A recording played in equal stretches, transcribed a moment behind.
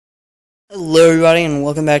Hello everybody and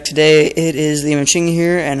welcome back. Today it is the Machine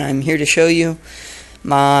here, and I'm here to show you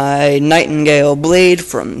my Nightingale blade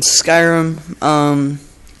from Skyrim.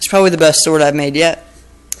 It's probably the best sword I've made yet.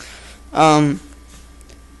 The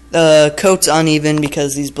coat's uneven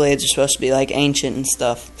because these blades are supposed to be like ancient and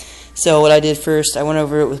stuff. So what I did first, I went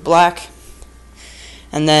over it with black,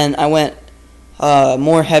 and then I went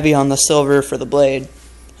more heavy on the silver for the blade,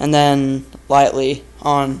 and then lightly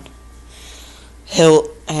on hilt,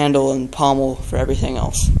 handle, and pommel for everything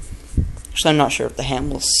else. So I'm not sure if the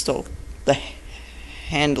handle's still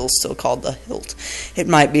called the hilt. It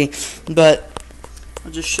might be, but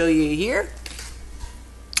I'll just show you here.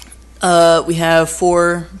 We have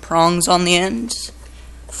 4 prongs on the ends,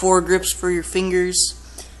 4 grips for your fingers,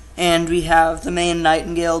 and we have the main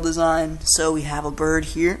Nightingale design. So we have a bird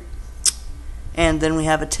here, and then we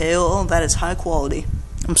have a tail. Oh, that is high quality.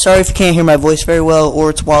 I'm sorry if you can't hear my voice very well or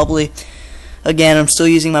it's wobbly. Again, I'm still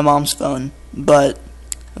using my mom's phone, but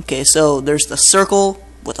okay, so there's the circle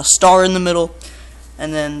with a star in the middle,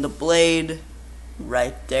 and then the blade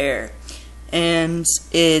right there. And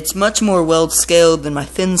it's much more well scaled than my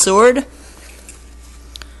thin sword. It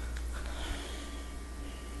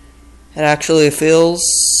actually feels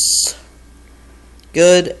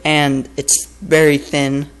good, and it's very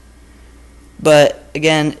thin, but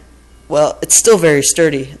again, well, it's still very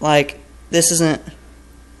sturdy. Like, this isn't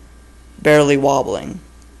barely wobbling.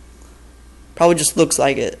 Probably just looks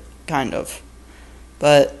like it, kind of.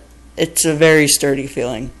 But it's a very sturdy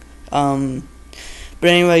feeling. But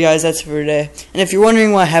anyway, guys, that's it for today. And if you're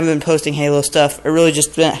wondering why I haven't been posting Halo stuff, I really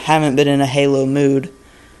just haven't been in a Halo mood.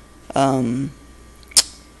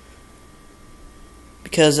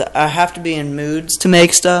 Because I have to be in moods to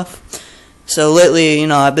make stuff. So lately,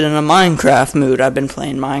 I've been in a Minecraft mood. I've been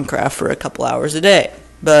playing Minecraft for a couple hours a day.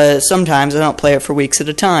 But sometimes I don't play it for weeks at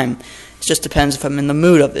a time. It just depends if I'm in the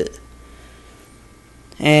mood of it.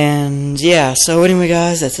 And yeah, so anyway,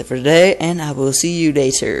 guys, that's it for today, and I will see you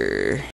later.